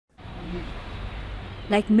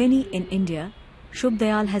Like many in India, Shubh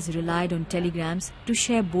Dayal has relied on telegrams to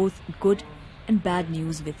share both good and bad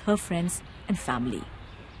news with her friends and family.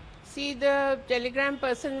 See, the telegram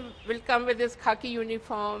person will come with his khaki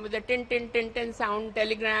uniform, with a tin, tin, tin, tin sound,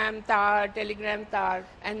 telegram tar,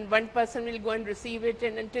 and one person will go and receive it,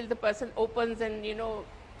 and until the person opens and,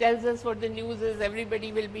 tells us what the news is,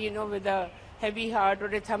 everybody will be, with a heavy heart or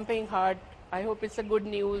a thumping heart. I hope it's a good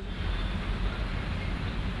news.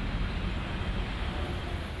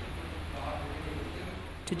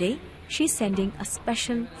 Today, she's sending a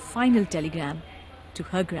special final telegram to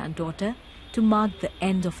her granddaughter to mark the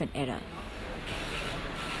end of an era.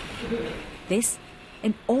 This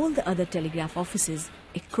and all the other telegraph offices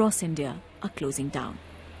across India are closing down.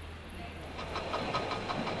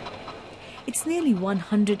 It's nearly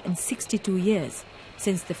 162 years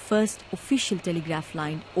since the first official telegraph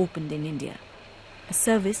line opened in India, a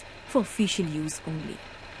service for official use only.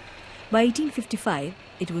 By 1855,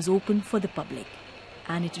 it was open for the public,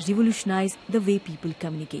 and it revolutionized the way people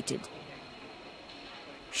communicated.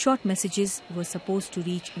 Short messages were supposed to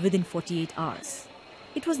reach within 48 hours.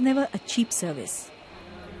 It was never a cheap service.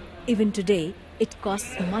 Even today, it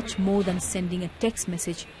costs much more than sending a text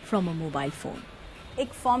message from a mobile phone.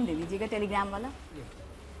 एक form दे दीजिएगा Telegram वाला.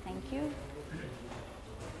 Thank you.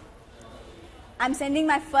 I'm sending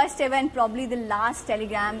my first ever and probably the last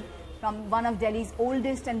telegram from one of Delhi's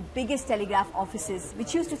oldest and biggest telegraph offices,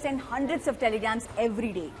 which used to send hundreds of telegrams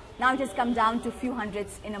every day. Now it has come down to a few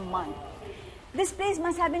hundreds in a month. This place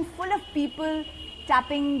must have been full of people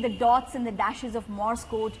tapping the dots and the dashes of Morse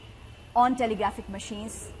code on telegraphic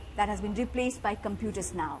machines that has been replaced by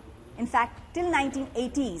computers now. In fact, till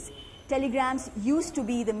 1980s, telegrams used to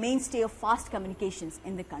be the mainstay of fast communications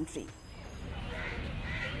in the country.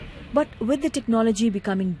 But with the technology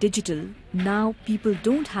becoming digital, now people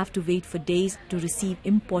don't have to wait for days to receive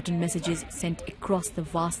important messages sent across the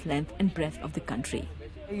vast length and breadth of the country.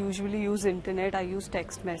 I usually use internet, I use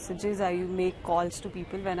text messages, I make calls to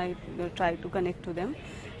people when I try to connect to them.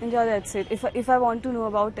 And yeah, that's it. If I want to know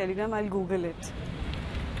about Telegram, I'll Google it.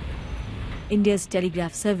 India's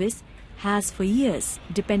telegraph service has for years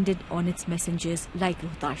depended on its messengers like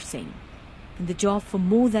Rohtash Singh. In the job for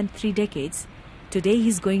more than 3 decades, today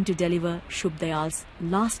he's going to deliver Shubh Dayal's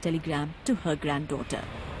last telegram to her granddaughter.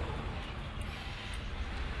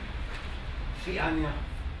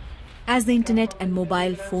 As the internet and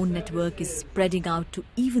mobile phone network is spreading out to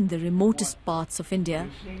even the remotest parts of India,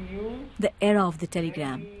 the era of the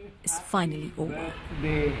telegram is finally over.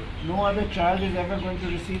 No other child is ever going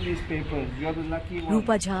to receive these papers. You are the lucky one.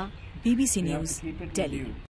 Rupa Jha, BBC News, Delhi.